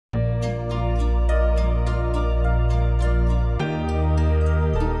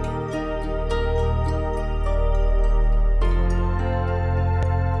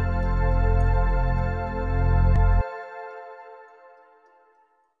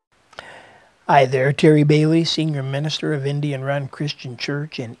Hi there, Terry Bailey, Senior Minister of Indian Run Christian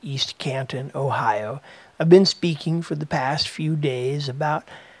Church in East Canton, Ohio. I've been speaking for the past few days about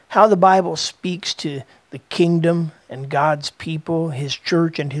how the Bible speaks to the kingdom and God's people, His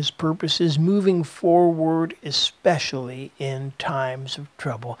church and His purposes moving forward, especially in times of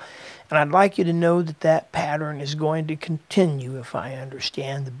trouble. And I'd like you to know that that pattern is going to continue if I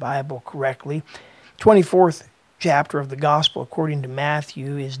understand the Bible correctly. 24th chapter of the Gospel, according to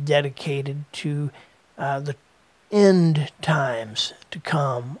Matthew, is dedicated to the end times to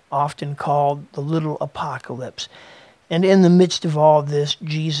come, often called the little apocalypse. And in the midst of all this,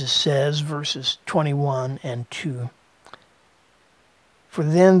 Jesus says, verses 21 and 2, "For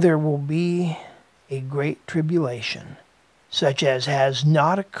then there will be a great tribulation, such as has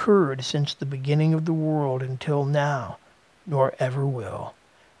not occurred since the beginning of the world until now, nor ever will.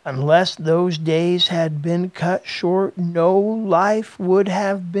 Unless those days had been cut short, no life would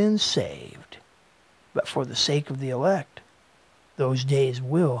have been saved. But for the sake of the elect, those days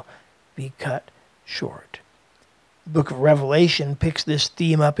will be cut short." The book of Revelation picks this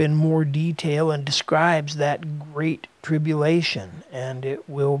theme up in more detail and describes that great tribulation, and it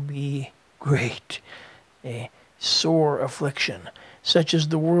will be great, a sore affliction, such as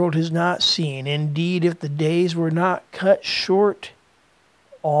the world has not seen. Indeed, if the days were not cut short,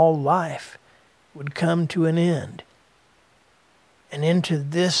 all life would come to an end. And into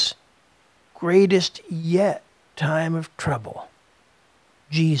this greatest yet time of trouble,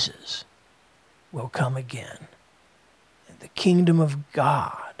 Jesus will come again. And the kingdom of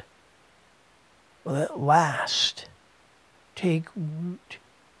God will at last take root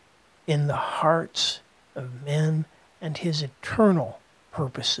in the hearts of men, and His eternal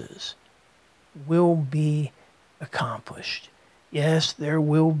purposes will be accomplished. Yes, there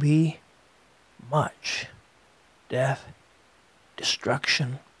will be much death,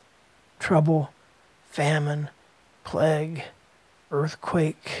 destruction, trouble, famine, plague,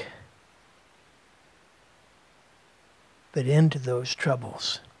 earthquake. But into those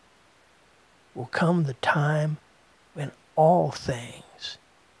troubles will come the time when all things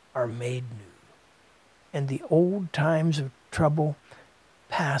are made new, and the old times of trouble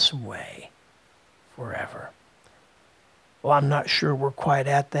pass away forever. Well, I'm not sure we're quite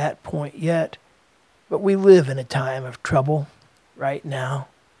at that point yet, but we live in a time of trouble right now.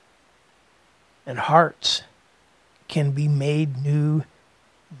 And hearts can be made new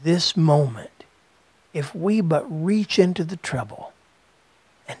this moment if we but reach into the trouble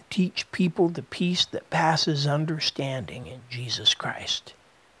and teach people the peace that passes understanding in Jesus Christ.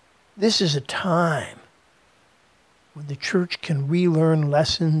 This is a time when the church can relearn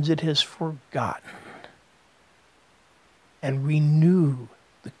lessons it has forgotten and renew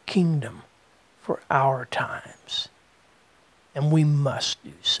the kingdom for our times. And we must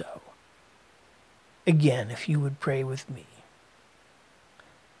do so. Again, if you would pray with me.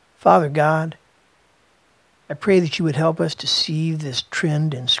 Father God, I pray that you would help us to see this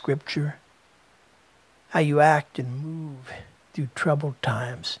trend in Scripture, how you act and move through troubled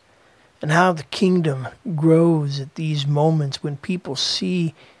times, and how the kingdom grows at these moments when people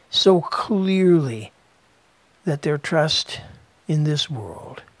see so clearly that their trust in this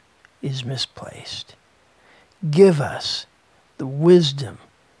world is misplaced. Give us the wisdom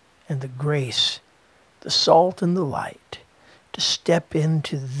and the grace, the salt and the light, to step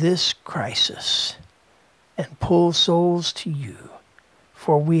into this crisis and pull souls to you,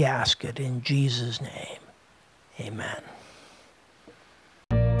 for we ask it in Jesus' name. Amen.